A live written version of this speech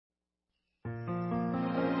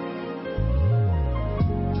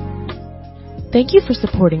Thank you for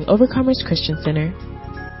supporting Overcomers Christian Center.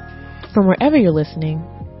 From wherever you're listening,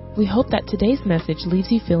 we hope that today's message leaves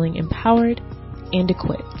you feeling empowered and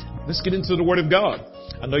equipped. Let's get into the Word of God.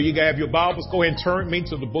 I know you have your Bibles. Go ahead and turn me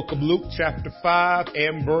to the book of Luke, chapter 5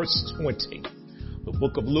 and verse 20. The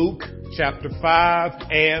book of Luke, chapter 5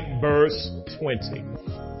 and verse 20.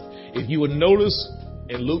 If you would notice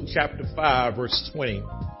in Luke chapter 5, verse 20,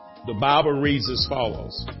 the Bible reads as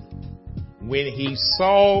follows. When he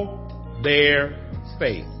saw their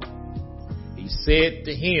faith, he said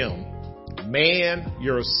to him, "Man,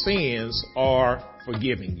 your sins are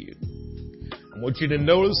forgiven you." I want you to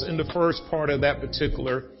notice in the first part of that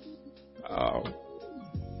particular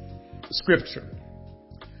scripture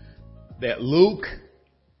that Luke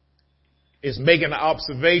is making an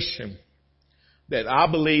observation that I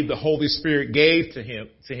believe the Holy Spirit gave to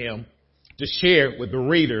him to share with the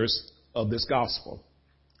readers of this gospel.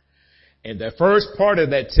 And the first part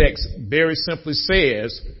of that text very simply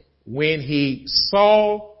says, when he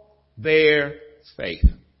saw their faith.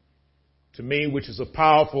 To me, which is a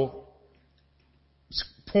powerful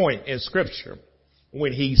point in scripture.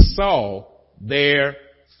 When he saw their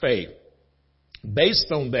faith.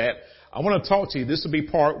 Based on that, I want to talk to you. This will be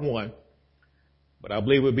part one, but I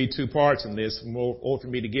believe it will be two parts in this in order for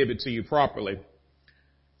me to give it to you properly.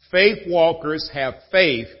 Faith walkers have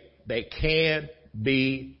faith that can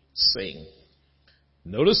be seen.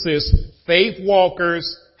 Notice this. Faith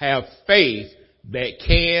walkers have faith that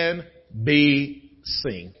can be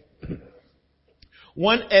seen.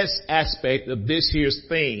 One aspect of this year's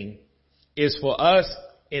theme is for us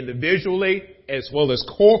individually as well as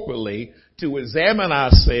corporately to examine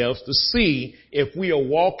ourselves to see if we are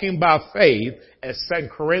walking by faith, as 2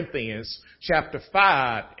 Corinthians chapter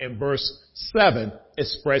 5 and verse 7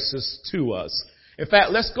 expresses to us. In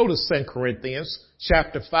fact, let's go to 2 Corinthians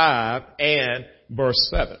chapter 5 and verse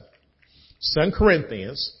 7. 2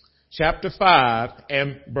 Corinthians chapter 5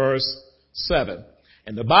 and verse 7.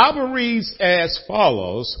 And the Bible reads as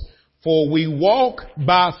follows, "For we walk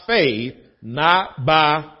by faith, not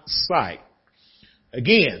by sight."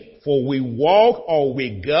 Again, for we walk or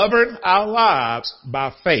we govern our lives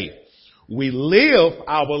by faith. We live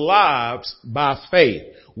our lives by faith.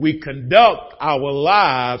 We conduct our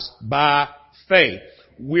lives by faith.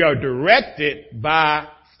 We are directed by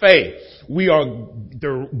faith. We are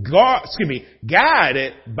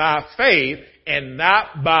guided by faith and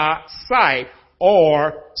not by sight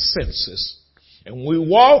or senses. And when we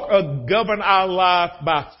walk or govern our life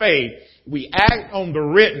by faith, we act on the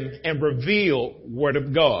written and revealed Word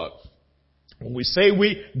of God. When we say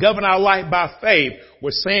we govern our life by faith,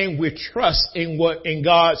 we're saying we trust in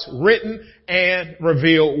God's written and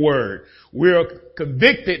revealed Word. We're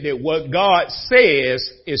convicted that what God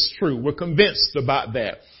says is true. We're convinced about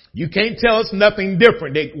that. You can't tell us nothing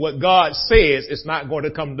different that what God says is not going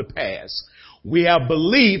to come to pass. We have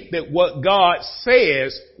belief that what God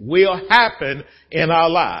says will happen in our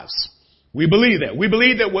lives. We believe that. We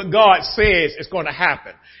believe that what God says is going to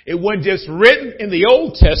happen. It wasn't just written in the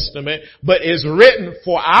Old Testament, but is written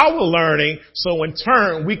for our learning, so in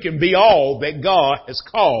turn we can be all that God has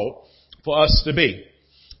called for us to be.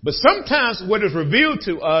 But sometimes what is revealed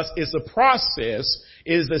to us is a process,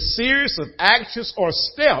 is a series of actions or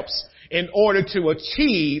steps in order to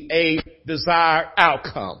achieve a desired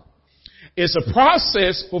outcome. It's a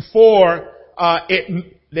process before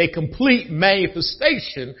the complete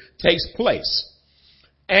manifestation takes place.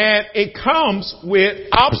 And it comes with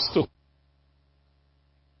obstacles.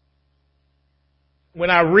 When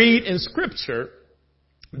I read in scripture,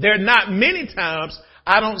 there are not many times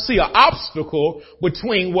I don't see an obstacle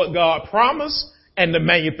between what God promised and the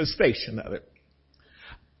manifestation of it.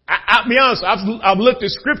 I'll be honest, I've looked at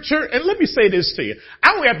scripture, and let me say this to you.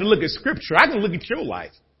 I don't have to look at scripture. I can look at your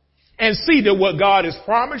life and see that what God has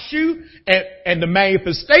promised you and the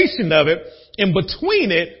manifestation of it, in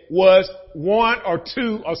between it was one or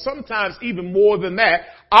two or sometimes even more than that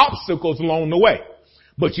obstacles along the way.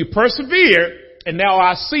 But you persevere, and now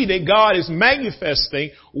I see that God is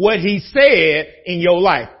manifesting what he said in your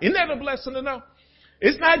life. Isn't that a blessing to know?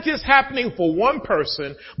 It's not just happening for one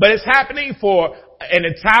person, but it's happening for an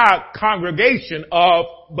entire congregation of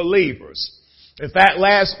believers. In fact,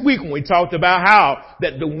 last week when we talked about how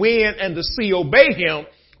that the wind and the sea obey him,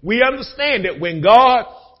 we understand that when God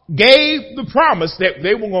gave the promise that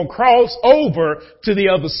they were going to cross over to the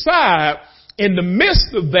other side, in the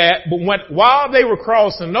midst of that, but while they were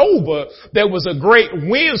crossing over, there was a great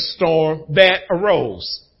windstorm that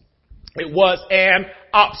arose. It was an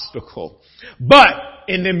obstacle. But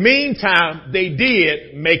in the meantime, they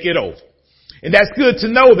did make it over. And that's good to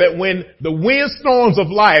know that when the windstorms of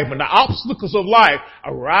life and the obstacles of life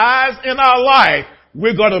arise in our life,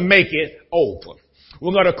 we're going to make it over.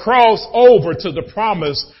 We're going to cross over to the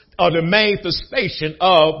promise or the manifestation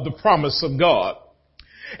of the promise of God.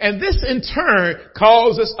 And this in turn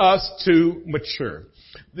causes us to mature,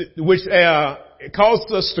 which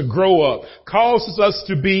causes us to grow up, causes us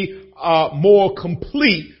to be more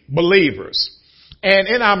complete believers. And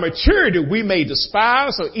in our maturity, we may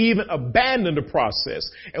despise or even abandon the process.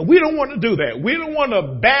 And we don't want to do that. We don't want to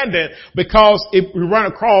abandon because if we run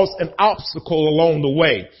across an obstacle along the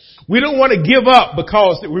way. We don't want to give up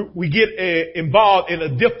because we get involved in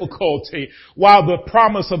a difficulty while the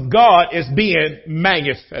promise of God is being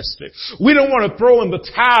manifested. We don't want to throw in the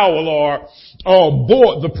towel or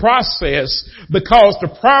abort the process because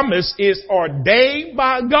the promise is ordained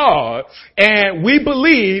by God and we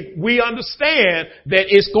believe, we understand that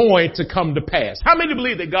it's going to come to pass. How many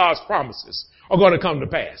believe that God's promises are going to come to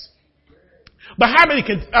pass? But how many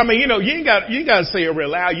can, you ain't got to say it real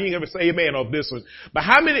loud. You ain't got to say amen on this one. But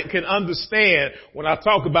how many can understand when I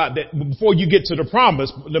talk about that before you get to the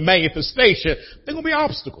promise, the manifestation, there are going to be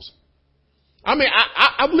obstacles.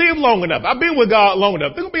 I've lived long enough. I've been with God long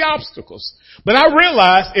enough. There are going to be obstacles. But I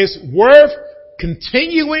realize it's worth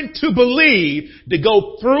continuing to believe to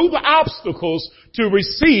go through the obstacles to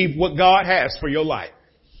receive what God has for your life.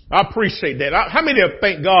 I appreciate that. How many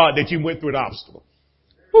thank God that you went through the obstacle?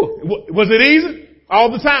 Was it easy all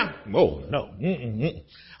the time? Oh, no.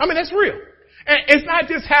 That's real. And it's not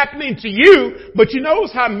just happening to you, but you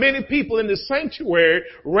notice how many people in the sanctuary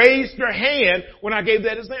raised their hand when I gave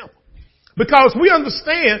that example. Because we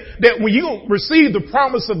understand that when you receive the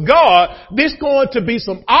promise of God, there's going to be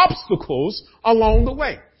some obstacles along the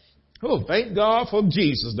way. Oh, thank God for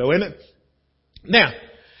Jesus, though, isn't it? Now,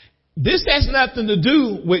 this has nothing to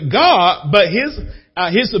do with God, but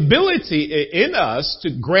His ability in us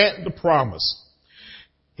to grant the promise.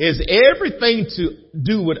 It has everything to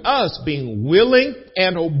do with us being willing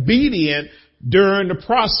and obedient during the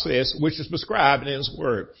process which is prescribed in His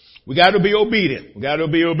Word. We got to be obedient. We got to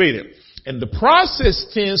be obedient. And the process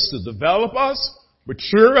tends to develop us,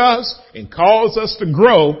 mature us, and cause us to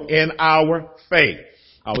grow in our faith.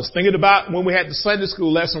 I was thinking about when we had the Sunday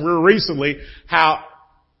school lesson real recently, how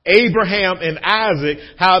Abraham and Isaac,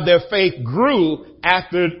 how their faith grew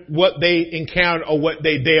after what they encountered or what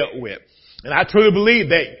they dealt with. And I truly believe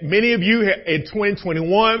that many of you in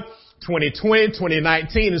 2021, 2020,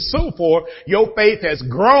 2019 and so forth, your faith has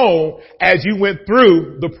grown as you went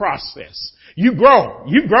through the process. You've grown.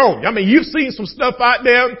 You've seen some stuff out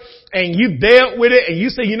there and you've dealt with it and you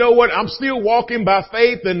say, you know what? I'm still walking by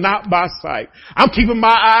faith and not by sight. I'm keeping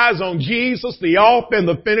my eyes on Jesus, the author and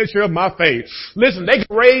the finisher of my faith. Listen, they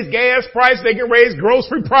can raise gas prices. They can raise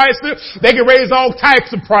grocery prices. They can raise all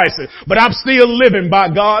types of prices, but I'm still living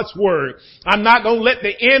by God's word. I'm not going to let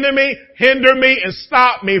the enemy hinder me and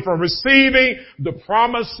stop me from receiving the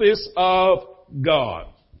promises of God.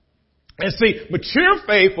 And see, mature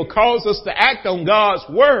faith will cause us to act on God's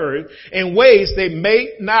word in ways that may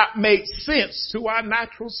not make sense to our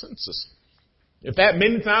natural senses. In fact,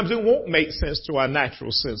 many times it won't make sense to our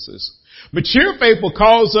natural senses. Mature faith will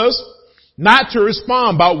cause us not to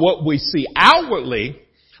respond by what we see outwardly,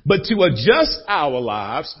 but to adjust our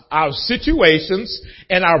lives, our situations,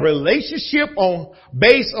 and our relationship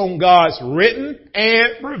based on God's written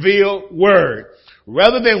and revealed word,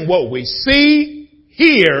 rather than what we see,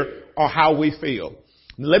 hear, or how we feel.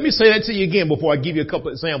 Now, let me say that to you again before I give you a couple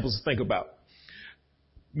of examples to think about.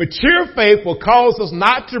 Mature faith will cause us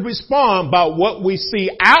not to respond by what we see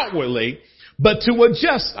outwardly, but to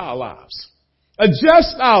adjust our lives.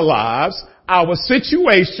 Adjust our lives, our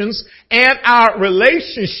situations, and our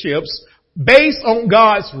relationships based on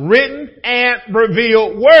God's written and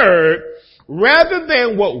revealed word, rather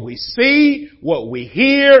than what we see, what we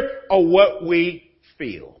hear, or what we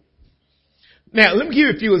feel. Now, let me give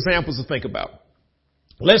you a few examples to think about.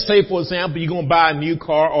 Let's say, for example, you're going to buy a new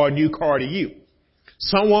car or a new car to you.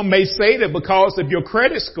 Someone may say that because of your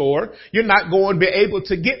credit score, you're not going to be able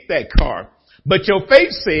to get that car. But your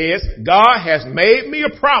faith says, God has made me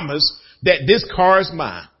a promise that this car is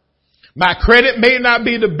mine. My credit may not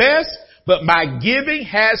be the best, but my giving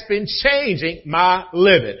has been changing my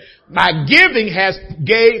living. My giving has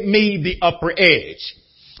gave me the upper edge.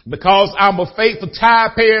 Because I'm a faithful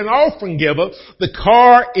tithe payer and offering giver, the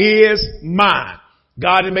car is mine.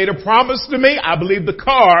 God has made a promise to me. I believe the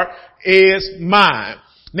car is mine.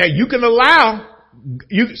 Now you can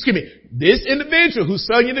this individual who's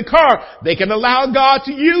selling you the car, they can allow God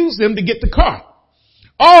to use them to get the car.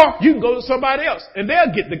 Or you can go to somebody else and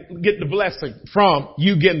they'll get the blessing from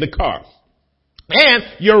you getting the car. And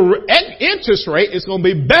your interest rate is going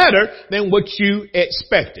to be better than what you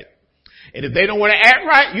expected. And if they don't want to act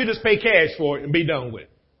right, you just pay cash for it and be done with it.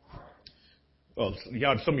 Well,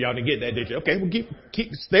 some of y'all didn't get that, did you? Okay, well,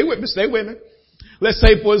 stay with me. Let's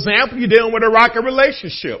say, for example, you're dealing with a rocky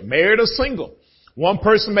relationship, married or single. One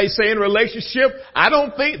person may say in a relationship, I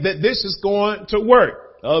don't think that this is going to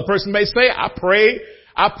work. The other person may say, I prayed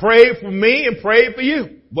for me and prayed for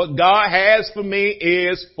you. What God has for me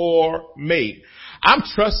is for me. I'm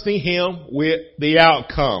trusting Him with the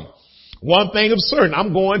outcome. One thing is certain,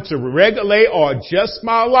 I'm going to regulate or adjust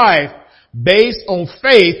my life based on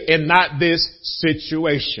faith and not this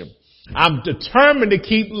situation. I'm determined to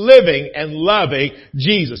keep living and loving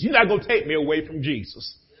Jesus. You're not going to take me away from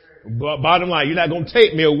Jesus. But bottom line, you're not going to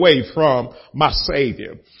take me away from my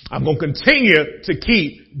Savior. I'm going to continue to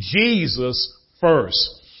keep Jesus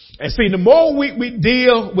first. And see, the more we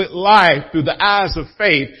deal with life through the eyes of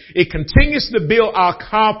faith, it continues to build our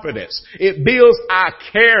confidence. It builds our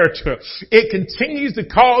character. It continues to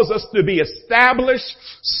cause us to be established,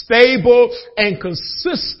 stable, and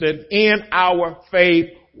consistent in our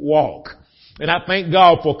faith walk. And I thank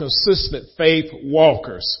God for consistent faith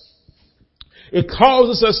walkers. It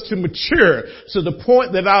causes us to mature to the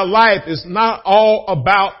point that our life is not all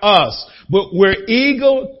about us, but we're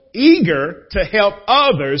eager to help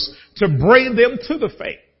others to bring them to the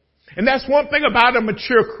faith. And that's one thing about a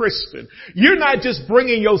mature Christian. You're not just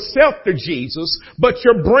bringing yourself to Jesus, but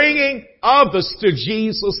you're bringing others to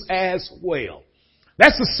Jesus as well.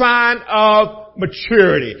 That's a sign of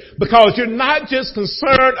maturity, because you're not just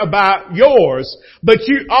concerned about yours, but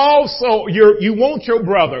you want your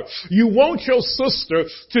brother, you want your sister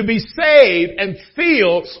to be saved and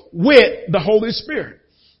filled with the Holy Spirit.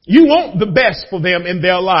 You want the best for them in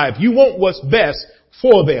their life. You want what's best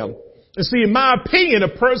for them. And see, in my opinion, a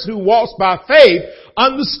person who walks by faith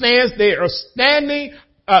understands they are standing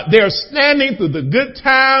through the good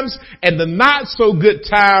times and the not so good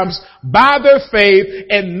times by their faith,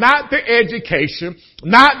 and not their education,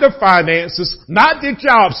 not their finances, not their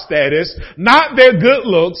job status, not their good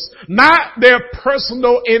looks, not their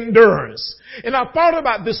personal endurance. And I thought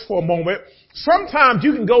about this for a moment. Sometimes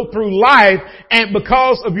you can go through life, and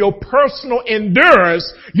because of your personal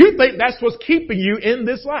endurance, you think that's what's keeping you in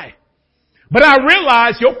this life. But I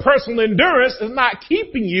realize your personal endurance is not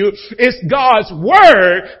keeping you. It's God's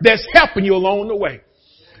word that's helping you along the way.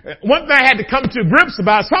 One thing I had to come to grips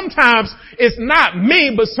about, sometimes it's not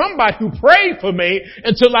me, but somebody who prayed for me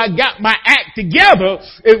until I got my act together.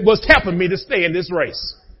 It was helping me to stay in this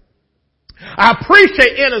race. I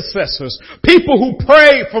appreciate intercessors, people who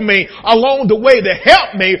prayed for me along the way to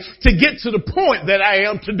help me to get to the point that I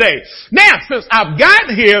am today. Now, since I've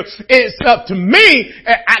gotten here, it's up to me.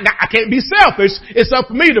 I can't be selfish. It's up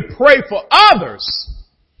to me to pray for others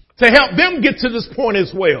to help them get to this point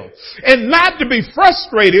as well. And not to be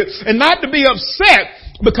frustrated and not to be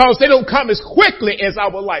upset because they don't come as quickly as I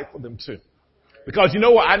would like for them to. Because you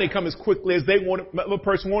know what? I didn't come as quickly as the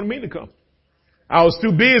person wanted me to come. I was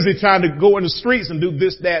too busy trying to go in the streets and do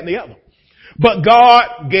this, that, and the other. But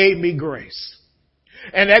God gave me grace.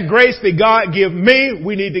 And that grace that God gave me,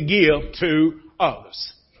 we need to give to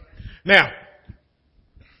others. Now,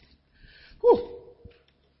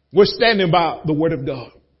 we're standing by the Word of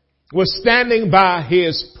God. We're standing by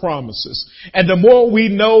His promises. And the more we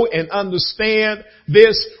know and understand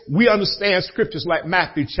this, we understand scriptures like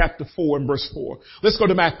Matthew chapter 4 and verse 4. Let's go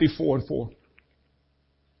to Matthew 4 and 4.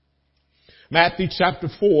 Matthew chapter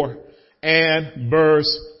 4 and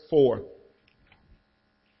verse 4.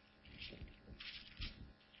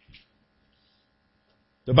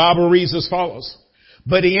 The Bible reads as follows.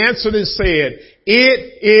 But he answered and said,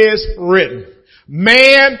 it is written,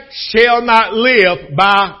 man shall not live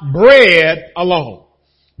by bread alone,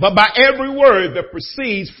 but by every word that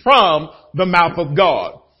proceeds from the mouth of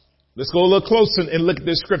God. Let's go a little closer and look at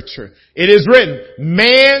this scripture. It is written,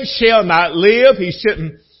 man shall not live. He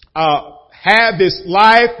shouldn't have this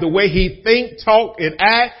life the way he think, talk, and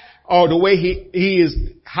act, or the way he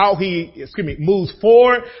moves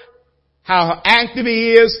forward, how active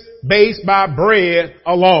he is, based by bread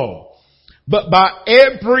alone. But by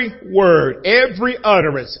every word, every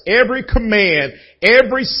utterance, every command,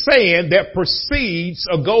 every saying that proceeds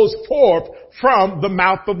or goes forth from the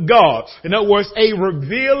mouth of God. In other words, a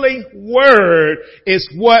revealing word is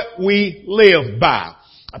what we live by.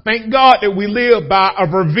 I thank God that we live by a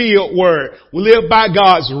revealed word. We live by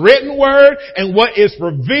God's written word and what is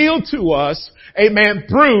revealed to us, amen,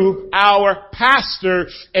 through our pastor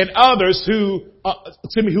and others who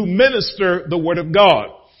minister the word of God.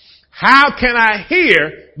 How can I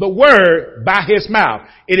hear the word by his mouth?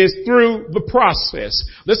 It is through the process.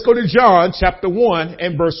 Let's go to John chapter 1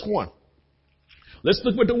 and verse 1. Let's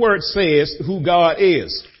look what the word says, who God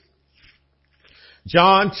is.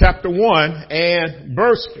 John chapter 1 and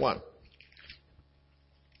verse 1.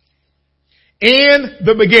 In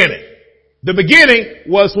the beginning. The beginning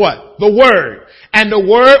was what? The Word. And the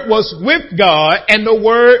Word was with God, and the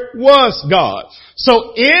Word was God.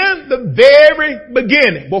 So in the very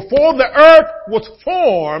beginning, before the earth was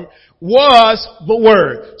formed, was the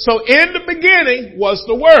Word. So in the beginning was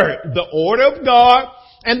the Word, the order of God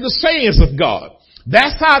and the sayings of God.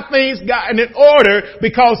 That's how things got in order,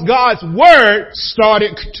 because God's Word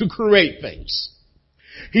started to create things.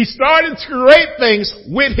 He started to create things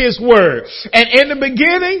with His Word. And in the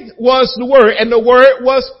beginning was the Word, and the Word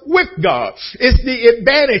was with God. It's the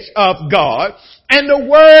advantage of God, and the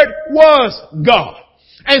Word was God.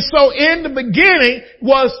 And so in the beginning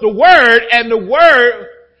was the Word, and the Word,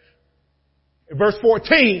 verse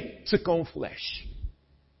 14, took on flesh.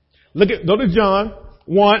 Go to John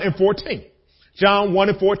 1 and 14. John 1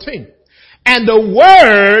 and 14. And the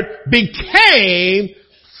Word became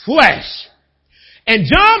flesh. And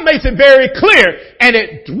John makes it very clear, and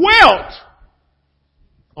it dwelt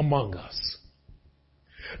among us.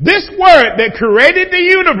 This Word that created the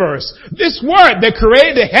universe, this Word that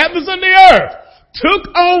created the heavens and the earth,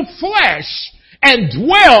 took on flesh and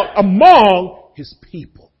dwelt among His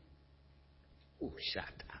people. Ooh, shut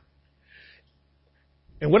up.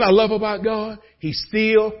 And what I love about God, He's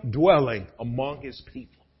still dwelling among His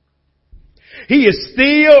people. He is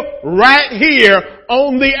still right here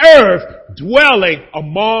on the earth, dwelling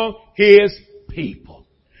among His people.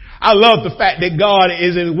 I love the fact that God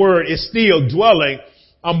is in His Word, is still dwelling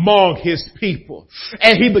among His people.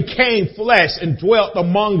 And He became flesh and dwelt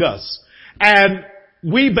among us. And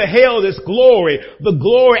we beheld His glory, the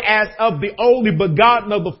glory as of the only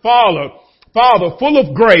begotten of the Father, full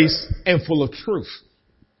of grace and full of truth.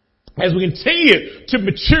 As we continue to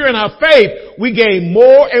mature in our faith, we gain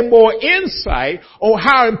more and more insight on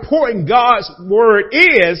how important God's Word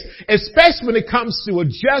is, especially when it comes to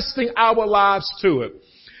adjusting our lives to it.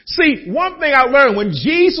 See, one thing I learned, when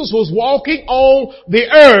Jesus was walking on the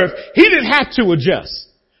earth, He didn't have to adjust,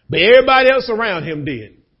 but everybody else around Him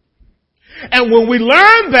did. And when we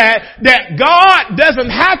learn that God doesn't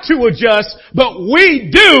have to adjust, but we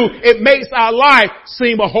do, it makes our life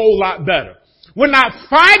seem a whole lot better. We're not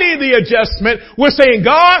fighting the adjustment. We're saying,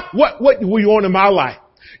 God, what do you want in my life?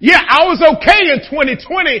 Yeah, I was okay in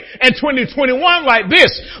 2020 and 2021 like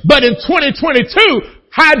this, but in 2022,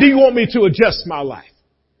 how do you want me to adjust my life?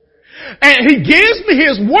 And He gives me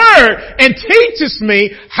His Word and teaches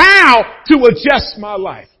me how to adjust my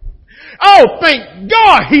life. Oh, thank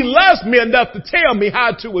God He loves me enough to tell me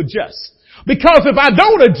how to adjust. Because if I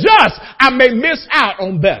don't adjust, I may miss out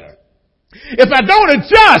on better. If I don't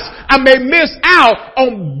adjust, I may miss out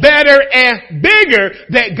on better and bigger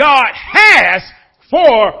that God has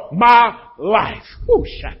for my life. Whoo,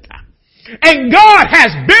 shut up. And God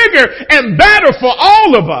has bigger and better for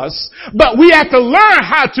all of us, but we have to learn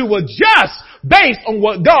how to adjust based on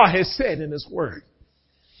what God has said in His Word.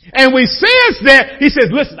 And we sense that He says,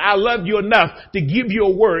 listen, I love you enough to give you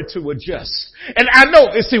a word to adjust. And I know,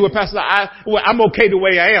 and see what Pastor, I'm okay the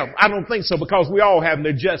way I am. I don't think so, because we all have an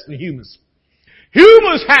adjusting humans.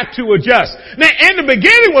 Humans have to adjust. Now, in the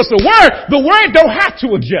beginning was the Word don't have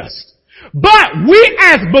to adjust. But we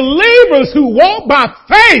as believers who walk by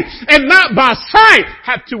faith and not by sight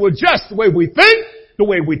have to adjust the way we think, the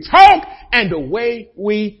way we talk, and the way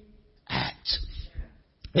we act.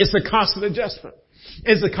 It's a constant adjustment.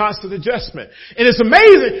 It's a constant adjustment. And it's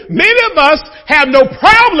amazing. Many of us have no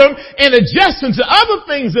problem in adjusting to other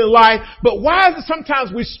things in life, but why is it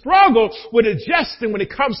sometimes we struggle with adjusting when it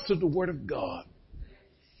comes to the Word of God?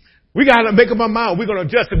 We got to make up our mind. We're going to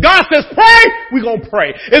adjust. If God says pray, we're going to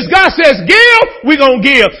pray. If God says give, we're going to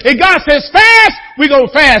give. If God says fast, we're going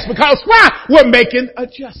to fast. Because why? We're making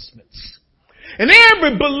adjustments. And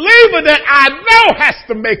every believer that I know has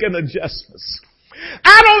to make an adjustment.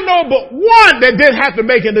 I don't know but one that didn't have to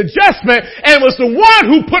make an adjustment, and it was the one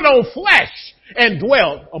who put on flesh and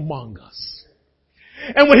dwelt among us.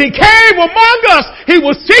 And when He came among us, He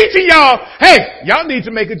was teaching y'all, hey, y'all need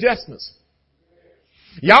to make adjustments.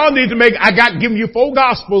 Y'all need to giving you 4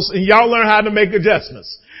 gospels, and y'all learn how to make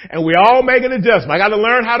adjustments. And we all make an adjustment. I got to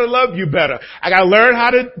learn how to love you better. I got to learn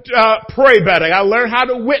how to pray better. I got to learn how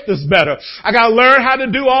to witness better. I got to learn how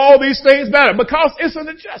to do all these things better, because it's an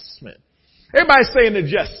adjustment. Everybody say an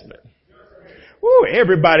adjustment. Woo,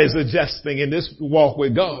 everybody's adjusting in this walk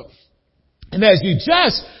with God. And as you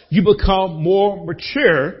adjust, you become more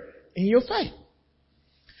mature in your faith.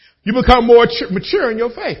 You become more mature in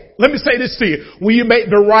your faith. Let me say this to you. When you make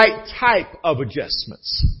the right type of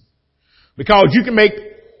adjustments. Because you can make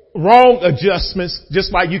wrong adjustments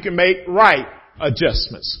just like you can make right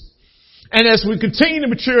adjustments. And as we continue to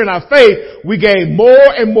mature in our faith, we gain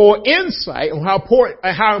more and more insight on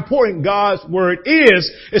how important God's word is,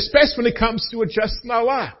 especially when it comes to adjusting our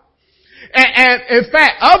life. And in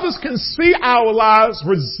fact, others can see our lives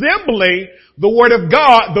resembling the word of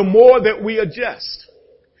God the more that we adjust.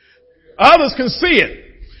 Others can see it.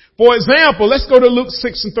 For example, let's go to Luke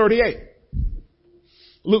 6:38.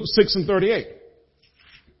 Luke 6:38.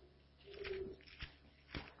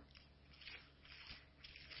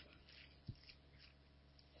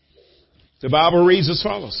 The Bible reads as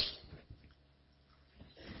follows.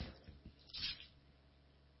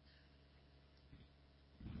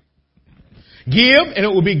 Give, and it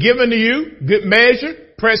will be given to you, good measure,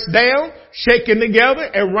 pressed down, shaken together,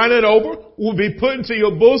 and run it over, will be put into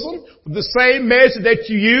your bosom. With the same measure that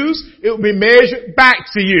you use, it will be measured back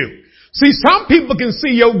to you. See, some people can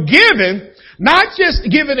see your giving, not just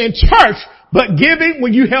giving in church, but giving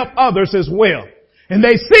when you help others as well. And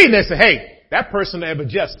they see and they say, hey, that person have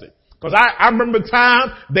adjusted. Because I remember the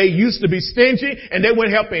time they used to be stingy and they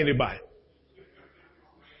wouldn't help anybody.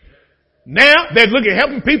 Now they're looking at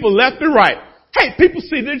helping people left and right. Hey, people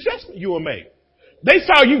see the adjustment you were made. They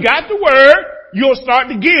saw you got the word, you'll start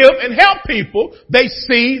to give and help people. They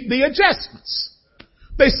see the adjustments.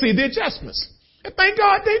 They see the adjustments. And thank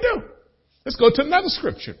God they do. Let's go to another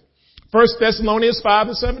scripture. 1 Thessalonians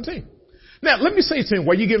 5:17. Now, let me say to you,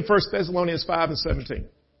 where you get 1 Thessalonians 5:17.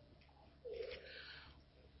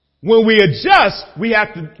 When we adjust, we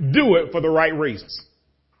have to do it for the right reasons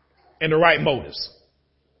and the right motives.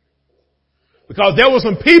 Because there were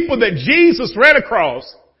some people that Jesus ran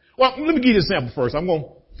across. Well, let me give you an example first.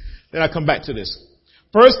 Then I'll come back to this.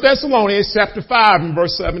 1 Thessalonians chapter 5 and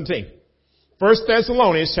verse 17. 1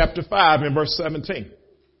 Thessalonians chapter 5 and verse 17.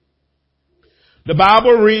 The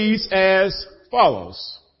Bible reads as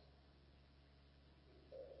follows.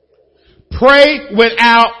 Pray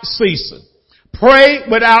without ceasing. Pray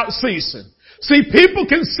without ceasing. See, people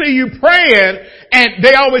can see you praying and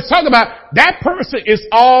they always talk about that person is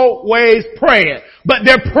always praying. But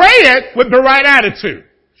they're praying with the right attitude.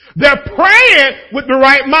 They're praying with the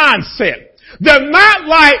right mindset. They're not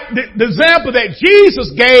like the example that Jesus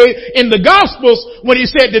gave in the Gospels when he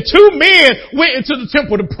said the two men went into the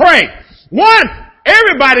temple to pray. One,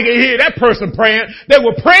 everybody could hear that person praying. They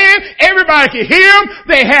were praying. Everybody could hear them.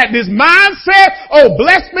 They had this mindset. Oh,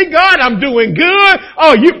 bless me, God. I'm doing good.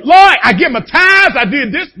 Oh, Lord, I give my tithes. I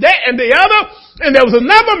did this, that, and the other. And there was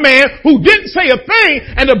another man who didn't say a thing.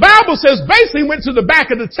 And the Bible says basically went to the back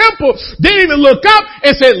of the temple, didn't even look up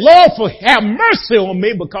and said, Lord, have mercy on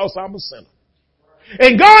me because I'm a sinner.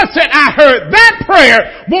 And God said, I heard that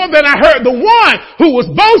prayer more than I heard the one who was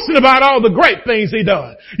boasting about all the great things he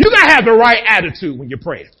done. You gotta have the right attitude when you're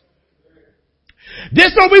praying.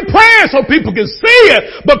 Just don't be praying so people can see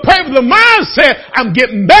it, but pray with the mindset, I'm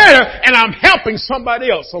getting better and I'm helping somebody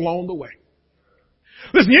else along the way.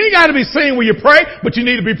 Listen, you ain't gotta be seen when you pray, but you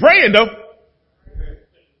need to be praying though.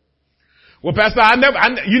 Well, Pastor,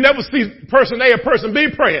 you never see person A or person B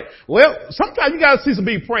praying. Well, sometimes you gotta see some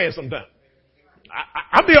B praying sometimes.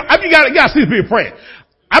 You gotta see me praying.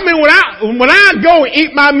 I mean, when I go and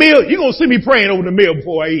eat my meal, you're gonna see me praying over the meal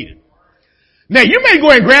before I eat it. Now, you may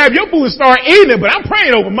go and grab your food and start eating it, but I'm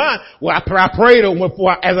praying over mine. Well, I prayed over it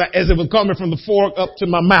before as it was coming from the fork up to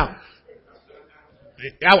my mouth.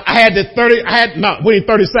 I had this 30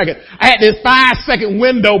 seconds. I had this 5-second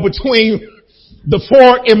window between the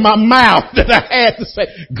fork in my mouth that I had to say,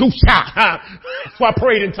 "Gusha." So I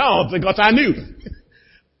prayed in tongues because I knew.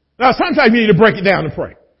 Now, sometimes you need to break it down and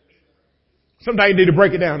pray. Sometimes you need to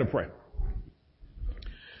break it down and pray.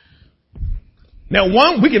 Now,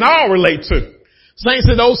 one we can all relate to. Saints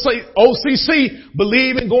at OCC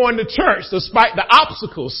believe in going to church despite the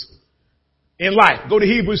obstacles in life. Go to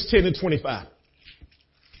Hebrews 10 and 25.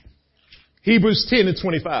 Hebrews 10 and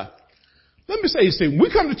 25. Let me say, you see, when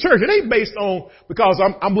we come to church, it ain't based on because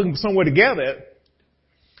I'm looking for somewhere to gather at.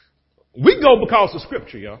 We go because of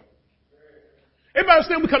Scripture, y'all. Everybody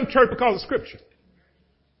understand we come to church because of Scripture.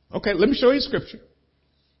 Okay, let me show you Scripture.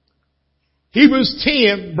 Hebrews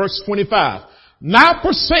 10 verse 25. Not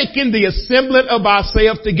forsaking the assembling of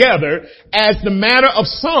ourselves together as the manner of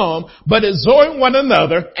some, but exhorting one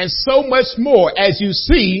another, and so much more as you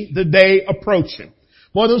see the day approaching.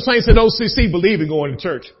 Boy, those saints at OCC believe in going to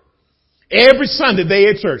church. Every Sunday they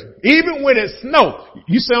at church. Even when it snows,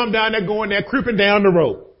 you see them down there going there, creeping down the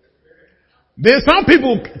road. Then some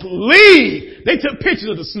people leave. They took pictures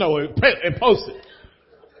of the snow and posted.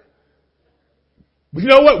 But you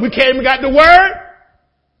know what? We came and got the word.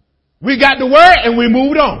 We got the word and we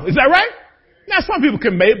moved on. Is that right? Now some people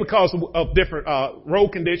can make it because of different road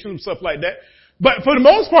conditions and stuff like that. But for the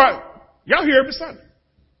most part, y'all here every Sunday.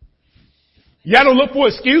 Y'all don't look for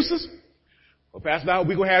excuses. Well, Pastor Dobbs,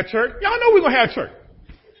 we gonna have church. Y'all know we're gonna have church.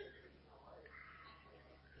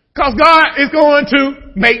 Cause God is going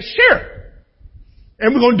to make sure.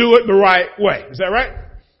 And we're going to do it the right way. Is that right?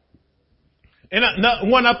 And another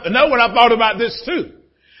one I thought about this too.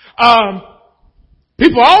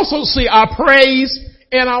 People also see our praise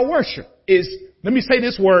and our worship is, let me say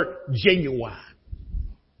this word, genuine.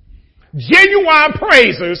 Genuine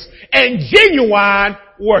praisers and genuine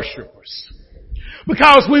worshipers.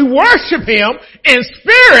 Because we worship Him in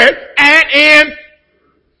spirit and in,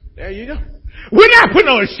 there you go. We're not putting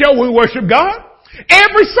on a show when we worship God.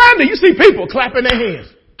 Every Sunday you see people clapping their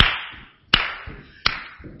hands.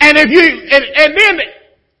 And and then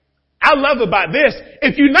I love about this,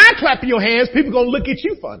 if you're not clapping your hands, people are going to look at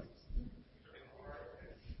you funny.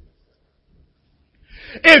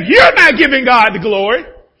 If you're not giving God the glory,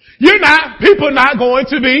 people are not going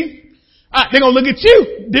to be, they're going to look at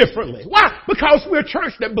you differently. Why? Because we're a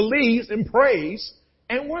church that believes in praise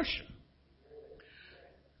and worship.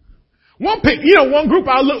 One group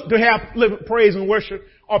I look to have live praise and worship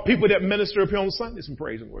are people that minister up here on Sundays in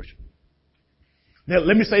praise and worship. Now,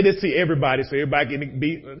 let me say this to everybody so everybody can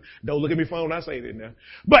be, don't look at me funny when I say this now.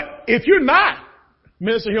 But if you're not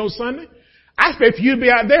ministering here on Sunday, I expect for you to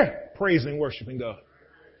be out there praising and worshiping God.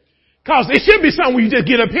 Cause it should be something where you just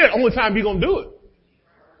get up here, the only time you're going to do it.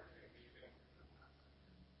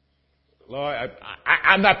 Lord,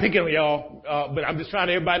 I'm not picking on y'all, but I'm just trying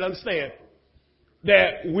to everybody to understand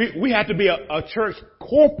that we have to be a church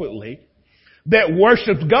corporately that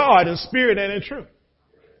worships God in spirit and in truth.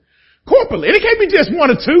 Corporately. And it can't be just one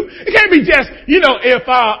or two. It can't be just, if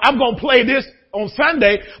I'm going to play this on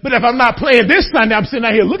Sunday, but if I'm not playing this Sunday, I'm sitting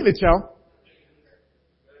out here looking at y'all.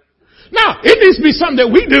 No, it needs to be something that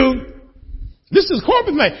we do. This is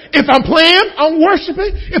corporate thing. If I'm playing, I'm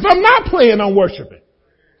worshiping. If I'm not playing, I'm worshiping.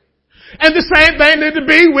 And the same thing need to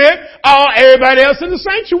be with everybody else in the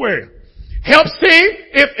sanctuary. Helps team.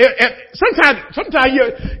 If sometimes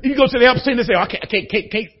you go to the helps team and say, I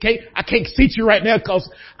can't seat you right now because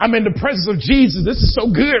I'm in the presence of Jesus. This is so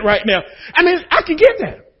good right now. I mean, I can get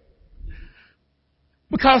that.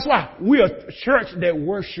 Because why? We're a church that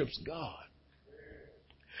worships God.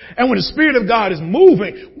 And when the Spirit of God is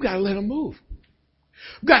moving, we gotta let Him move.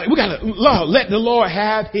 We gotta let the Lord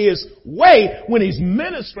have His way when He's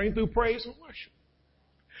ministering through praise and worship.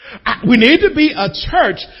 We need to be a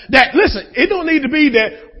church that, listen, it don't need to be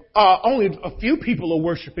that only a few people are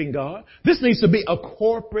worshiping God. This needs to be a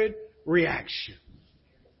corporate reaction.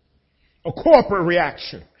 A corporate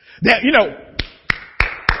reaction. That,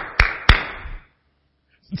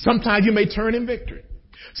 sometimes you may turn in victory.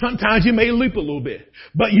 Sometimes you may leap a little bit.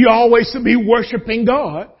 But you always should be worshiping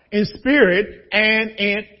God in spirit and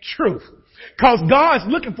in truth. Because God's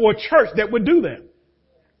looking for a church that would do that.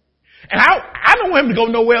 And I don't want Him to go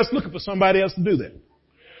nowhere else looking for somebody else to do that.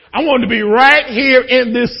 I want Him to be right here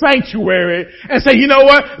in this sanctuary and say, you know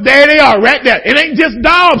what? There they are, right there. It ain't just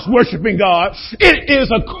Dobbs worshiping God. It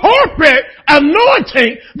is a corporate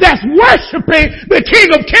anointing that's worshiping the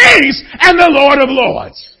King of Kings and the Lord of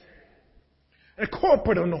Lords. A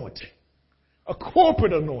corporate anointing. A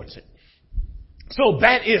corporate anointing. So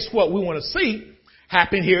that is what we want to see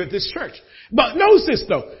happen here at this church. But notice this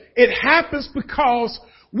though. It happens because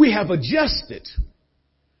we have adjusted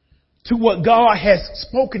to what God has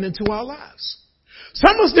spoken into our lives.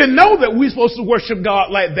 Some of us didn't know that we're supposed to worship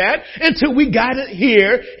God like that until we got it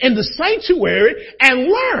here in the sanctuary and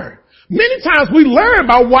learned. Many times we learn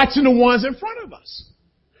by watching the ones in front of us.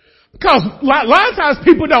 Because a lot of times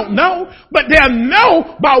people don't know, but they'll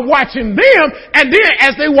know by watching them, and then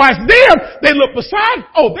as they watch them, they look beside,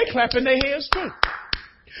 they're clapping their hands too.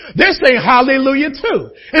 They're saying hallelujah too.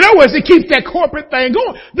 In other words, it keeps that corporate thing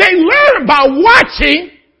going. They learn by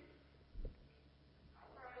watching.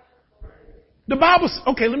 The Bible,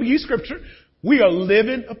 let me use scripture. We are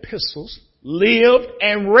living epistles, lived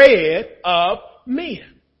and read of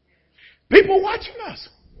men. People watching us.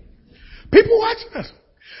 People watching us.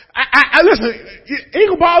 I listen, it ain't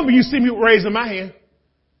gonna bother me you see me raising my hand.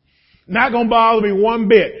 Not gonna bother me one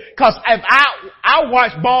bit. Cause if I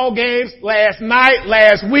watched ball games last night,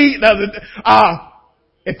 last week,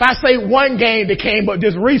 if I say one game that came up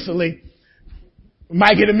just recently, we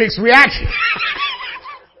might get a mixed reaction.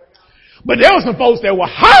 But there were some folks that were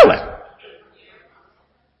hollering.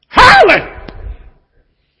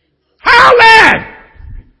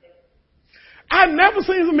 I've never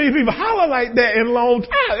seen so many people holler like that in a long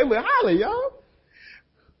time. They were hollering, y'all.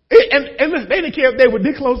 And listen, they didn't care if they were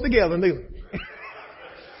this close together. And they,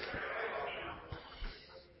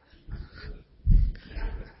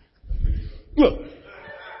 look.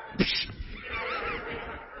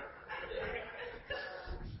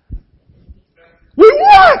 We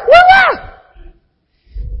won! We won!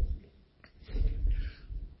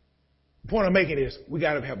 The point I'm making is we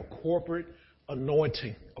got to have a corporate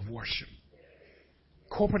anointing of worship.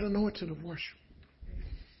 Corporate anointing of worship.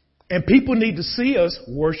 And people need to see us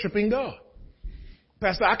worshiping God.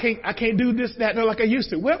 Pastor, I can't do this, that, no, like I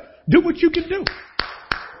used to. Well, do what you can do.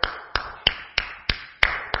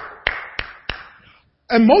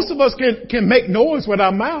 And most of us can make noise with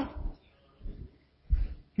our mouth.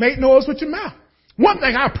 Make noise with your mouth. One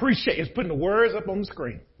thing I appreciate is putting the words up on the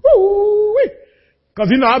screen. Woo-wee. Cause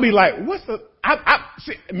I'll be like, what's the,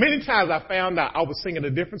 see, many times I found out I was singing a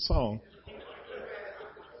different song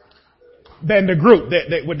than the group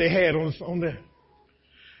that what they had on there.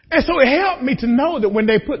 And so it helped me to know that when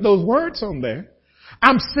they put those words on there,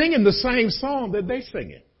 I'm singing the same song that they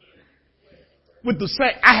singing. With the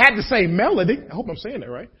same, I had the same melody. I hope I'm saying that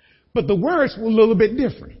right. But the words were a little bit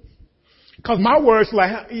different. Cause my words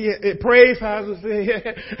like, praise,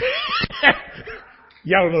 hallelujah.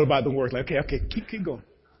 Y'all don't know about the words. Like, okay, keep going.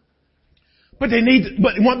 But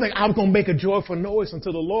but one thing, I was going to make a joyful noise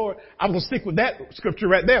unto the Lord. I was going to stick with that scripture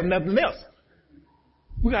right there, nothing else.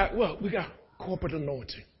 We got corporate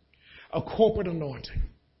anointing. A corporate anointing.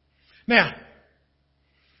 Now,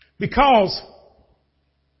 because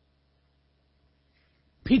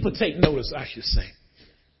people take notice, I should say,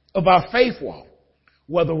 of our faith walk,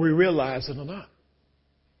 whether we realize it or not.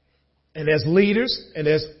 And as leaders and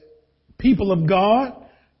as people of God,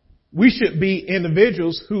 we should be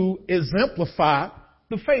individuals who exemplify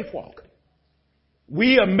the faith walk.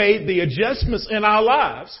 We have made the adjustments in our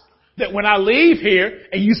lives that when I leave here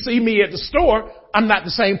and you see me at the store, I'm not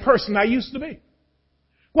the same person I used to be.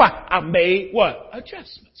 Why? I've made what?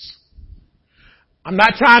 Adjustments. I'm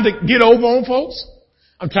not trying to get over on folks.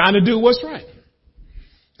 I'm trying to do what's right.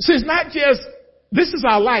 See, it's not just, this is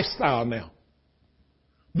our lifestyle now.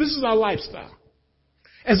 This is our lifestyle.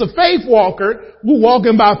 As a faith walker, we're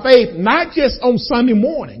walking by faith, not just on Sunday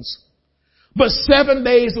mornings, but 7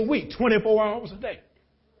 days a week, 24 hours a day.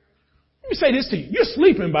 Let me say this to you. You're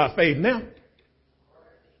sleeping by faith now.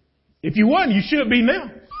 If you weren't, you should be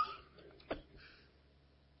now.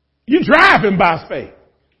 You're driving by faith.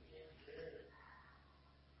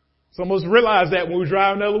 Some of us realized that when we were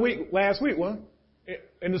driving last week,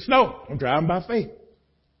 in the snow. I'm driving by faith.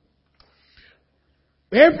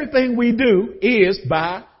 Everything we do is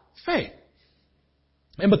by faith.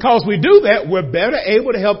 And because we do that, we're better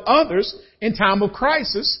able to help others in time of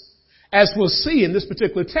crisis, as we'll see in this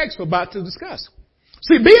particular text we're about to discuss.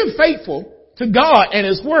 See, being faithful to God and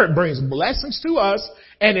His Word brings blessings to us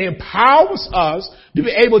and empowers us to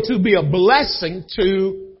be able to be a blessing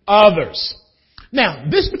to others. Now,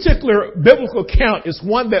 this particular biblical account is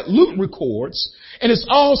one that Luke records, and it's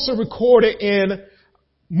also recorded in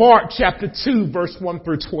Mark chapter 2, verse 1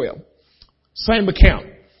 through 12. Same account.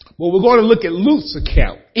 Well, we're going to look at Luke's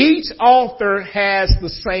account. Each author has the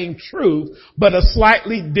same truth, but a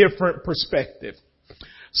slightly different perspective.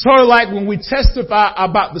 Sort of like when we testify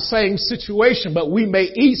about the same situation, but we may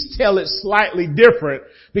each tell it slightly different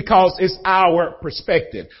because it's our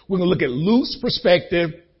perspective. We're going to look at Luke's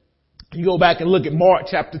perspective. You go back and look at Mark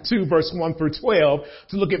chapter 2, verse 1 through 12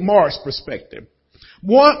 to look at Mark's perspective.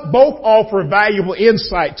 Both offer valuable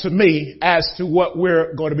insight to me as to what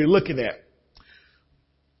we're going to be looking at.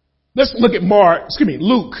 Let's look at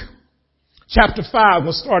Luke chapter 5.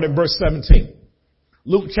 We'll start at verse 17.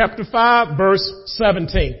 Luke chapter 5, verse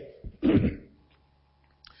 17.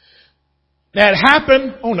 That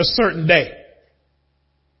happened on a certain day.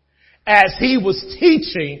 As he was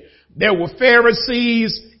teaching, there were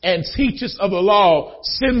Pharisees and teachers of the law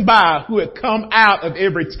sitting by who had come out of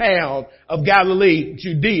every town of Galilee,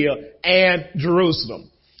 Judea, and Jerusalem.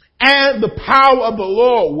 And the power of the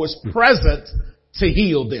Lord was present to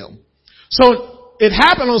heal them. So it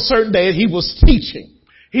happened on a certain day that he was teaching.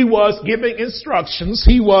 He was giving instructions.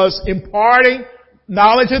 He was imparting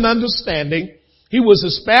knowledge and understanding. He was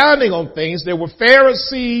expounding on things. There were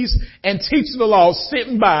Pharisees and teachers of the law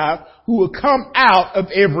sitting by who would come out of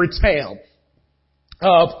every town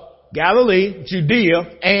of Galilee,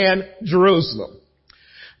 Judea, and Jerusalem.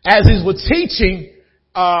 As he was teaching,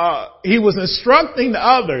 he was instructing the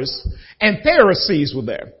others, and Pharisees were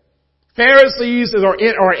there. Pharisees are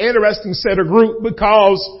an interesting set of group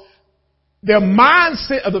because their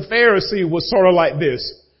mindset of the Pharisee was sort of like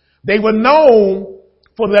this. They were known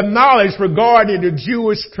for their knowledge regarding the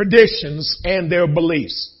Jewish traditions and their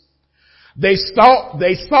beliefs. They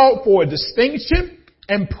sought for distinction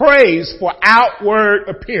and praise for outward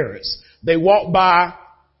appearance. They walked by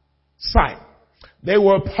sight. They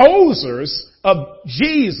were opposers of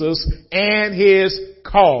Jesus and his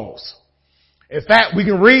cause. In fact, we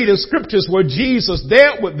can read in scriptures where Jesus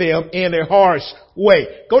dealt with them in a harsh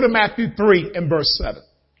way. Go to Matthew 3 and verse 7.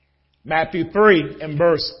 Matthew 3 and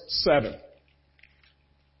verse 7.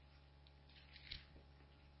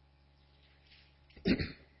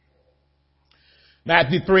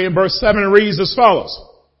 Matthew 3 and verse 7 reads as follows.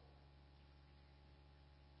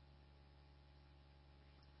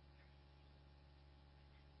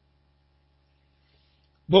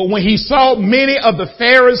 But when he saw many of the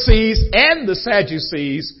Pharisees and the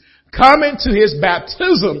Sadducees coming to his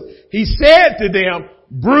baptism, he said to them,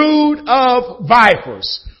 brood of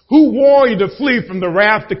vipers, who warned you to flee from the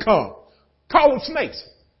wrath to come? Call them snakes.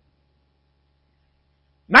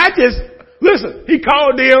 Not just, listen, he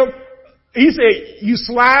called them, he said, you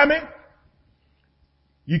slimy,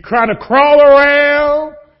 you trying to crawl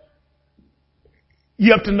around,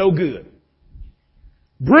 you up to no good.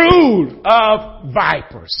 Brood of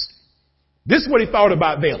vipers. This is what he thought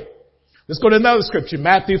about them. Let's go to another scripture,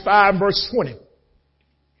 Matthew 5 verse 20.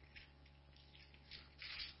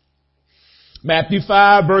 Matthew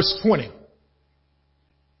 5 verse 20.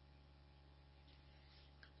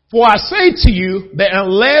 For I say to you that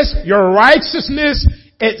unless your righteousness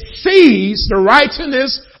exceeds the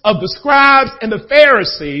righteousness of the scribes and the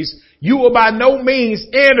Pharisees, you will by no means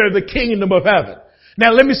enter the kingdom of heaven.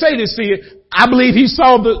 Now let me say this to you. I believe he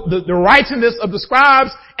saw the righteousness of the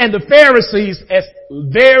scribes and the Pharisees as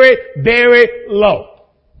very, very low.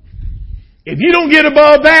 If you don't get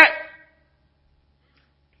above that,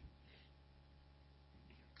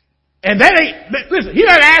 and that ain't, listen, he's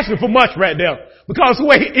not asking for much right there, because the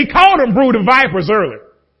way he called them brood of vipers earlier.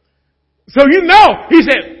 So you know, he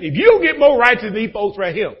said, if you get more righteous than these folks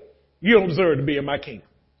right here, you don't deserve to be in my kingdom.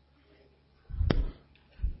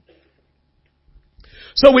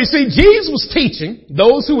 So we see Jesus was teaching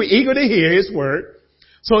those who were eager to hear his word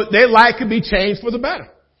so their life could be changed for the better.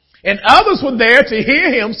 And others were there to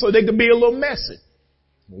hear him so they could be a little messy.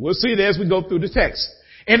 We'll see that as we go through the text.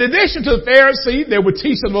 In addition to the Pharisees, there were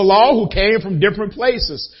teachers of the law who came from different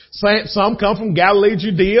places. Some come from Galilee,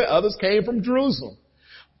 Judea, others came from Jerusalem.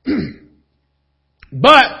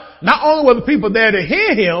 But not only were the people there to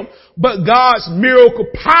hear him, but God's miracle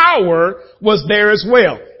power was there as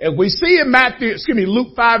well. And we see in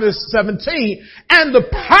Luke 5 and 17, and the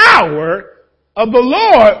power of the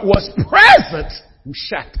Lord was present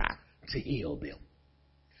to heal them.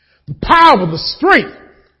 The power, the strength,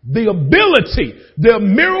 the ability, the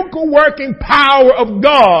miracle working power of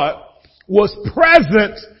God was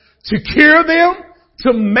present to cure them,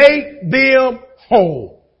 to make them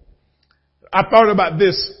whole. I thought about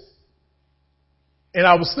this, and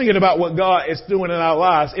I was thinking about what God is doing in our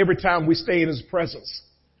lives every time we stay in his presence.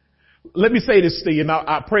 Let me say this to you, and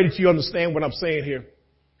I pray that you understand what I'm saying here.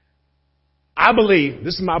 I believe,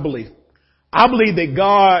 this is my belief, I believe that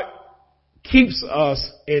God keeps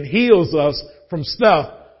us and heals us from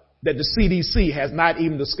stuff that the CDC has not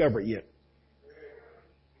even discovered yet.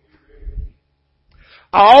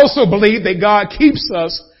 I also believe that God keeps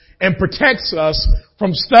us and protects us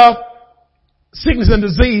from stuff, sickness and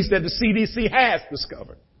disease that the CDC has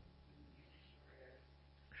discovered.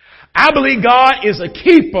 I believe God is a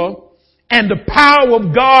keeper and the power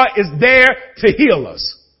of God is there to heal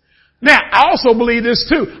us. Now, I also believe this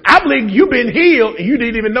too. I believe you've been healed and you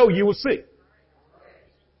didn't even know you were sick.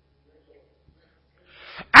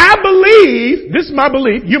 I believe, this is my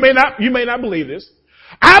belief, you may not believe this.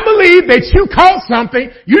 I believe that you caught something,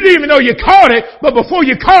 you didn't even know you caught it, but before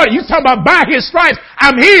you caught it, you talking about by his stripes,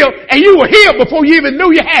 I'm healed, and you were healed before you even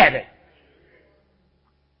knew you had it.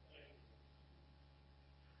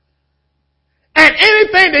 And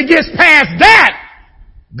anything that gets past that,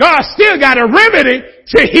 God still got a remedy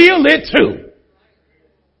to heal it too.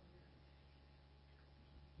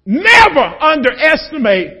 Never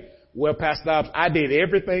underestimate, well, Pastor Dobbs, I did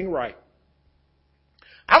everything right.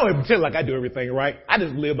 I don't even pretend like I do everything right. I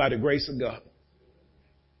just live by the grace of God.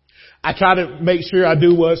 I try to make sure I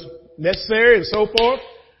do what's necessary and so forth.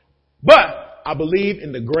 But I believe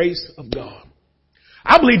in the grace of God.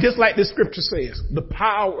 I believe just like this scripture says, the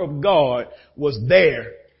power of God was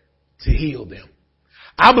there to heal them.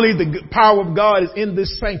 I believe the power of God is in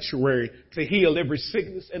this sanctuary to heal every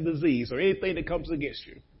sickness and disease or anything that comes against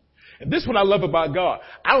you. And this is what I love about God.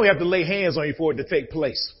 I don't have to lay hands on you for it to take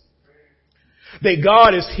place. That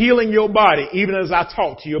God is healing your body even as I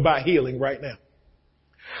talk to you about healing right now.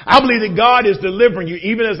 I believe that God is delivering you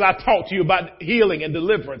even as I talk to you about healing and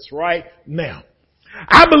deliverance right now.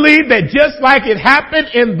 I believe that just like it happened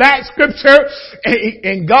in that scripture,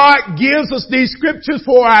 and God gives us these scriptures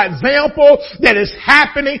for our example, that is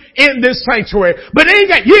happening in this sanctuary. But it ain't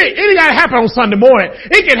got to happen on Sunday morning.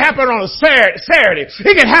 It can happen on a Saturday.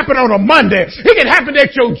 It can happen on a Monday. It can happen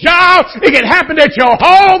at your job. It can happen at your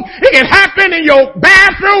home. It can happen in your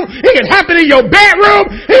bathroom. It can happen in your bedroom.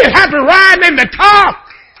 It can happen riding in the car.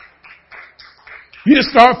 You just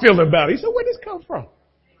start feeling about it. You say, where did this come from?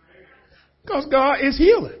 Because God is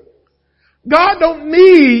healing. God don't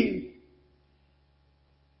need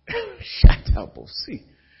shut up, see.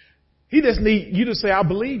 He just need you to say, I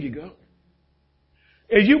believe you, God.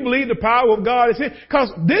 And you believe the power of God is here.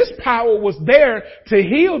 Because this power was there to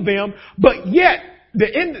heal them, but yet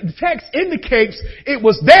the text indicates it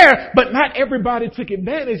was there, but not everybody took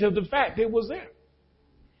advantage of the fact it was there.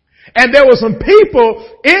 And there were some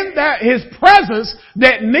people in his presence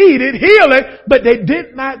that needed healing, but they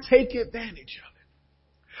did not take advantage of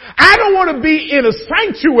it. I don't want to be in a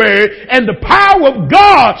sanctuary and the power of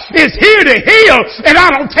God is here to heal and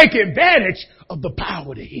I don't take advantage of the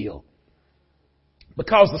power to heal.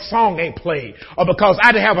 Because the song ain't played or because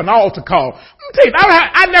I didn't have an altar call. I'm tell you,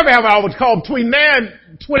 I never have an altar call between now and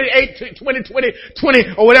 20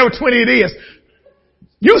 or whatever 20 it is.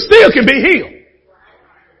 You still can be healed.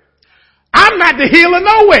 I'm not the healer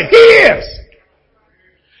no way. He is.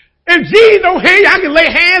 If Jesus don't heal you, I can lay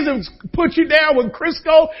hands and put you down with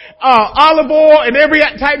Crisco, olive oil, and every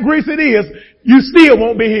type of grease it is. You still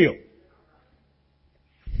won't be healed.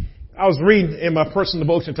 I was reading in my personal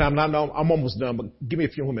devotion time, and I know I'm almost done, but give me a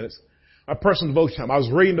few more minutes. My personal devotion time. I was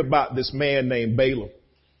reading about this man named Balaam.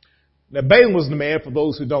 Now, Balaam was the man, for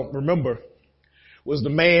those who don't remember, was the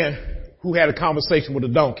man who had a conversation with a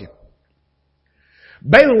donkey.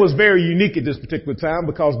 Balaam was very unique at this particular time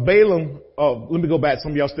because Balaam, let me go back.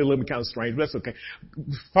 Some of y'all still living kind of strange, but that's okay.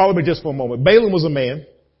 Follow me just for a moment. Balaam was a man.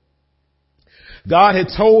 God had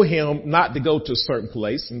told him not to go to a certain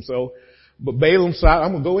place. But Balaam said,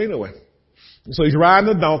 I'm going to go anyway. And so he's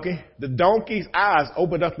riding the donkey. The donkey's eyes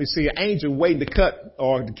opened up and see an angel waiting to cut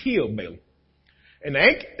or to kill Balaam. And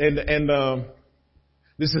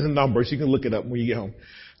this is in Numbers. You can look it up when you get home.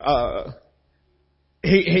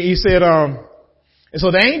 He said, and so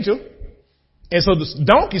the angel, and so the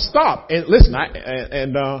donkey stopped and listen,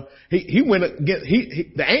 he went against,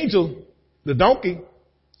 the donkey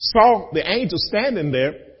saw the angel standing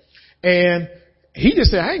there and he just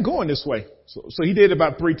said, I ain't going this way. So he did it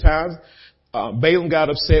about 3 times. Balaam got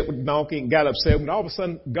upset with the donkey and got upset when all of a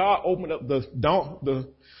sudden God opened up the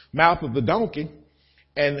mouth of the donkey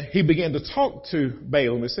and he began to talk to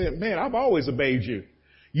Balaam and said, man, I've always obeyed you.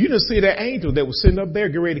 You didn't see that angel that was sitting up there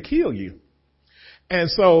getting ready to kill you. And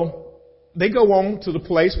so they go on to the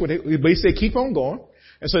place where they said, keep on going.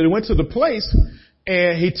 And so they went to the place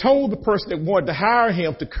and he told the person that wanted to hire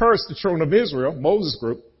him to curse the children of Israel, Moses'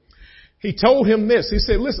 group. He told him this. He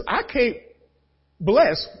said, listen, I can't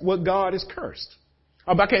bless what God has cursed.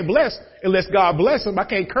 I can't bless unless God bless him. I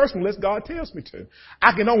can't curse him unless God tells me to.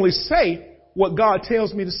 I can only say what God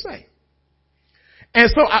tells me to say. And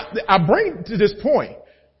so I bring it to this point.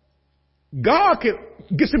 God can,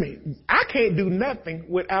 listen to me, I can't do nothing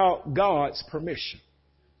without God's permission.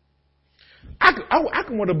 I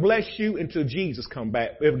can want to bless you until Jesus come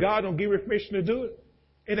back. If God don't give you permission to do it,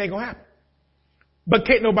 it ain't going to happen. But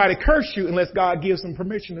can't nobody curse you unless God gives them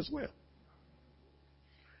permission as well.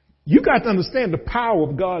 You got to understand the power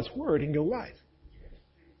of God's word in your life.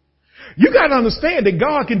 You got to understand that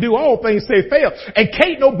God can do all things save fail, and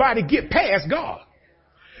can't nobody get past God.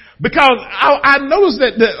 Because I noticed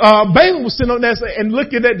that Balaam was sitting on there and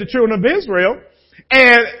looking at the children of Israel,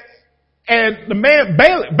 and the man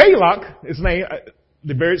Balak, his name,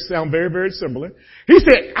 they sound very, very similar. He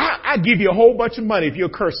said, I give you a whole bunch of money if you'll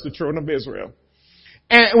curse the children of Israel.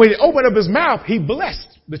 And when he opened up his mouth, he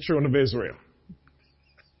blessed the children of Israel.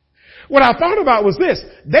 What I thought about was this: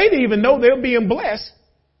 they didn't even know they were being blessed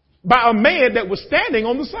by a man that was standing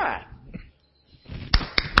on the side.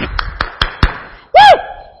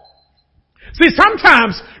 See,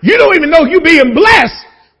 sometimes you don't even know you're being blessed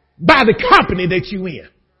by the company that you in.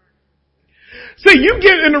 See, you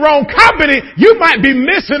get in the wrong company, you might be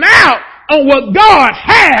missing out on what God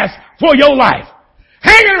has for your life.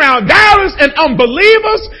 Hanging around doubters and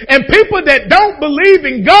unbelievers and people that don't believe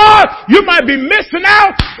in God, you might be missing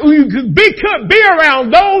out. You could be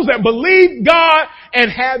around those that believe God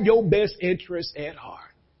and have your best interest at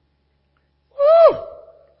heart. Woo!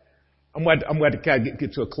 I'm going to kind of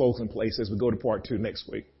get to a closing place as we go to part 2 next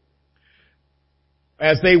week.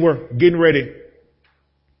 As they were getting ready,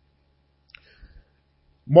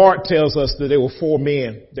 Mark tells us that there were 4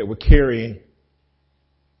 men that were carrying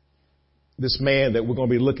this man that we're going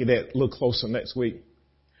to be looking at a little closer next week.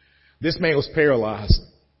 This man was paralyzed.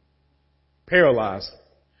 Paralyzed.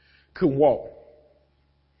 Couldn't walk.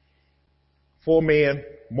 4 men,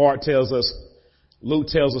 Mark tells us, Luke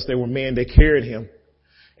tells us they were men, they carried him.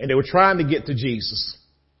 And they were trying to get to Jesus.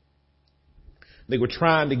 They were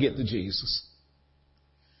trying to get to Jesus.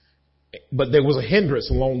 But there was a hindrance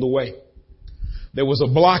along the way. There was a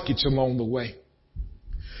blockage along the way.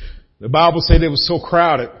 The Bible said it was so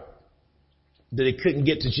crowded that they couldn't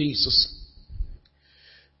get to Jesus.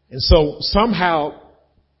 And so somehow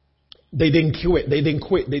they didn't quit. They didn't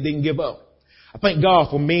quit. They didn't give up. I thank God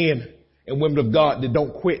for men and women of God that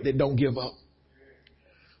don't quit, that don't give up.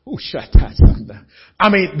 Ooh, I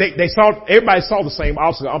mean, everybody saw the same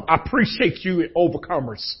obstacle. I appreciate you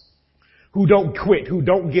overcomers who don't quit, who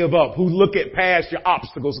don't give up, who look at past your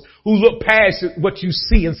obstacles, who look past what you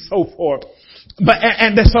see and so forth.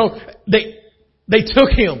 So they took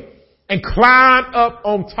him and climbed up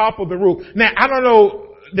on top of the roof. Now, I don't know.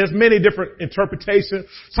 There's many different interpretations.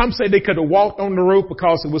 Some say they could have walked on the roof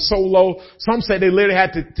because it was so low. Some say they literally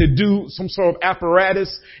had to do some sort of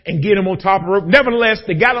apparatus and get him on top of the roof. Nevertheless,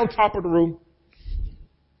 they got on top of the roof.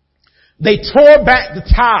 They tore back the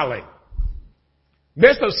tiling.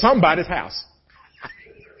 This is somebody's house.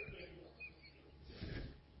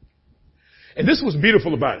 And this was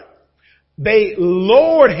beautiful about it. They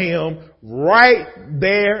lowered him right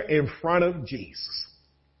there in front of Jesus.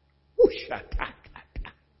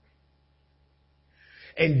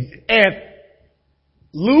 And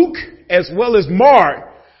Luke, as well as Mark,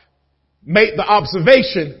 made the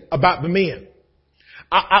observation about the men.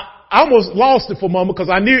 I almost lost it for a moment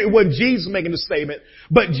because I knew it wasn't Jesus making the statement,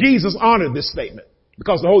 but Jesus honored this statement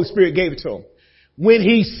because the Holy Spirit gave it to him. When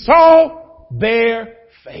he saw their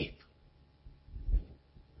faith.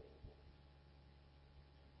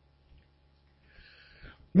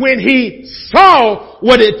 When he saw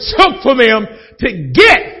what it took for them to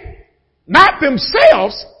get not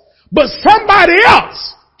themselves, but somebody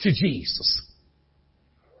else to Jesus.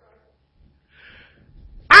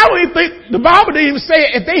 I don't even think the Bible didn't even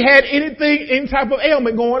say if they had any type of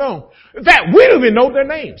ailment going on. In fact, we don't even know their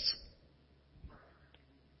names.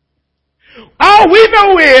 All we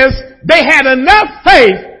know is they had enough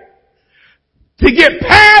faith to get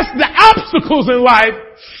past the obstacles in life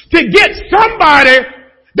to get somebody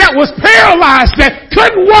that was paralyzed that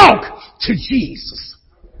couldn't walk to Jesus.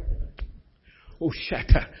 Oh,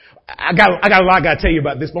 shut up. I got a lot I got to tell you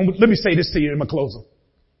about this, but let me say this to you in my closing.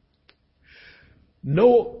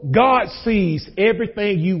 No, God sees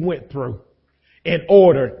everything you went through in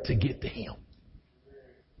order to get to him.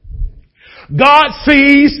 God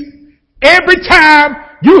sees every time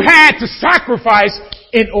you had to sacrifice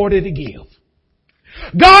in order to give.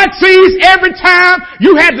 God sees every time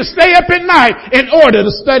you had to stay up at night in order to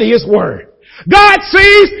study his word. God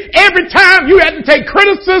sees every time you had to take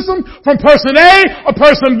criticism from person A or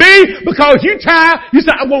person B because you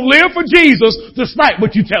said, I'm going to live for Jesus despite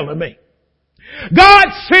what you're telling me. God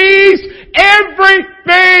sees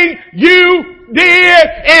everything you did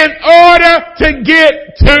in order to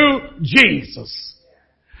get to Jesus.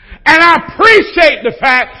 And I appreciate the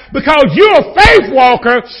fact because you're a faith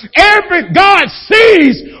walker, God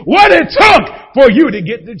sees what it took for you to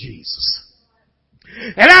get to Jesus.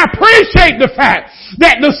 And I appreciate the fact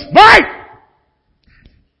that despite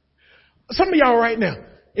some of y'all right now,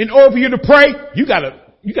 in order for you to pray, you gotta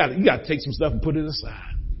take some stuff and put it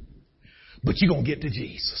aside. But you're gonna get to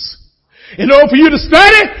Jesus. In order for you to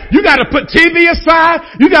study, you gotta put TV aside,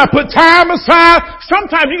 you gotta put time aside,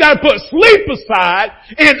 sometimes you gotta put sleep aside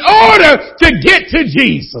in order to get to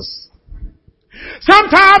Jesus.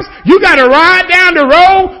 Sometimes you gotta ride down the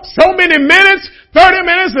road so many minutes, 30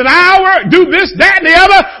 minutes, an hour, do this, that, and the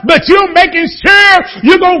other, but you're making sure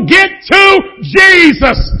you're going to get to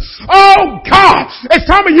Jesus. Oh God. And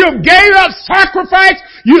some of you gave up sacrifice.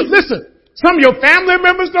 Listen, some of your family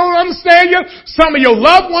members don't understand you. Some of your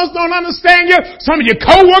loved ones don't understand you. Some of your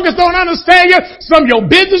coworkers don't understand you. Some of your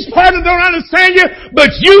business partners don't understand you.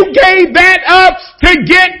 But you gave that up to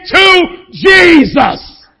get to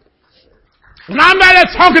Jesus. And I'm not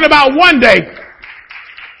talking about one day.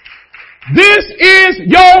 This is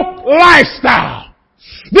your lifestyle.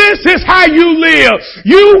 This is how you live.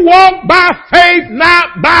 You walk by faith,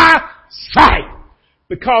 not by sight.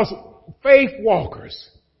 Because faith walkers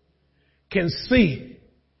can see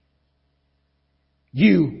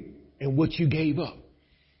you and what you gave up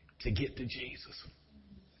to get to Jesus.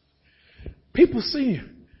 People see you.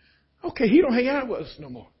 Okay, he don't hang out with us no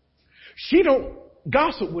more. She don't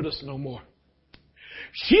gossip with us no more.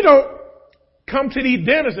 She don't come to these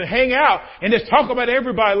dinners and hang out and just talk about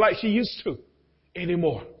everybody like she used to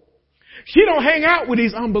anymore. She don't hang out with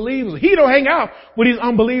these unbelievers. He don't hang out with these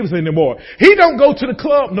unbelievers anymore. He don't go to the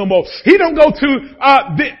club no more. He don't go to,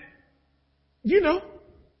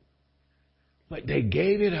 But they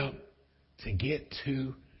gave it up to get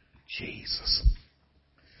to Jesus.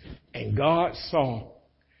 And God saw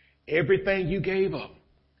everything you gave up,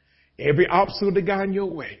 every obstacle that got in your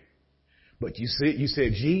way. But you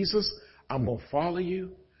said, Jesus, I'm going to follow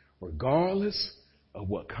you regardless of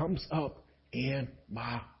what comes up in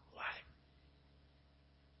my life.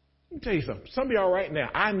 Let me tell you something. Some of y'all right now,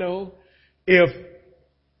 I know if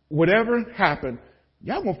whatever happened,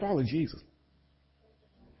 y'all going to follow Jesus.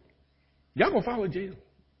 Y'all going to follow Jesus.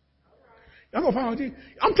 Y'all going to follow Jesus.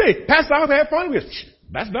 I'm telling you, Pastor Dobbs had fun with us.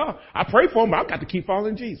 That's done. I pray for him, but I've got to keep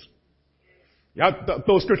following Jesus. Y'all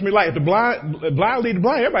throw a scripture me like, if the blind lead the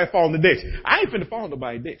blind, everybody fall in the ditch. I ain't finna fall in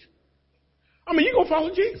nobody's ditch. I mean, you gonna follow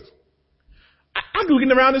Jesus. I'm looking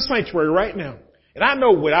around this sanctuary right now, and I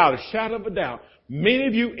know without a shadow of a doubt, many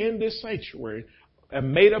of you in this sanctuary have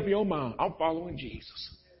made up your mind, I'm following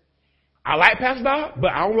Jesus. I like Pastor Dobbs,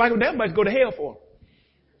 but I don't like him that much to go to hell for him.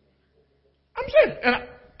 I'm saying, and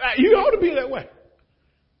you ought to be that way.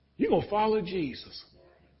 You're going to follow Jesus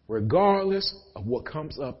regardless of what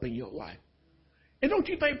comes up in your life. And don't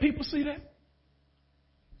you think people see that?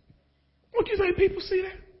 Don't you think people see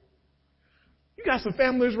that? You got some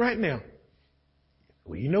families right now.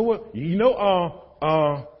 Well, you know what? They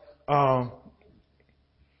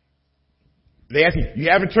ask you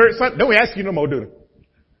having church Sunday? Don't ask you no more, do they?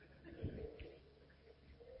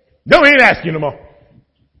 Don't even ask you no more.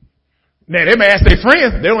 Now, they may ask their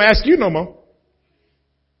friends. They don't ask you no more.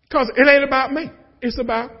 Because it ain't about me. It's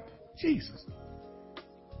about Jesus.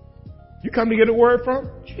 You come to get a word from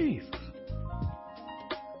Jesus.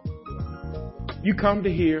 You come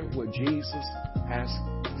to hear what Jesus has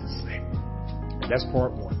to say. And that's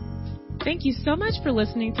part one. Thank you so much for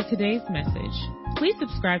listening to today's message. Please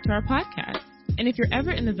subscribe to our podcast. And if you're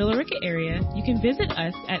ever in the Villa Rica area, you can visit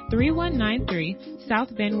us at 3193 South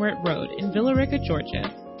Van Wert Road in Villa Rica, Georgia,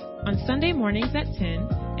 on Sunday mornings at 10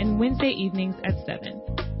 and Wednesday evenings at 7.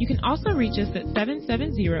 You can also reach us at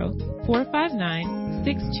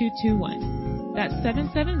 770-459-6221. That's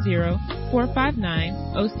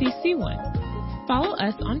 770-459-OCC1. Follow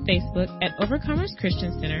us on Facebook at Overcomers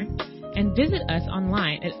Christian Center and visit us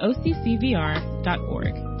online at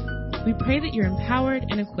occvr.org. We pray that you're empowered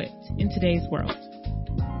and equipped in today's world.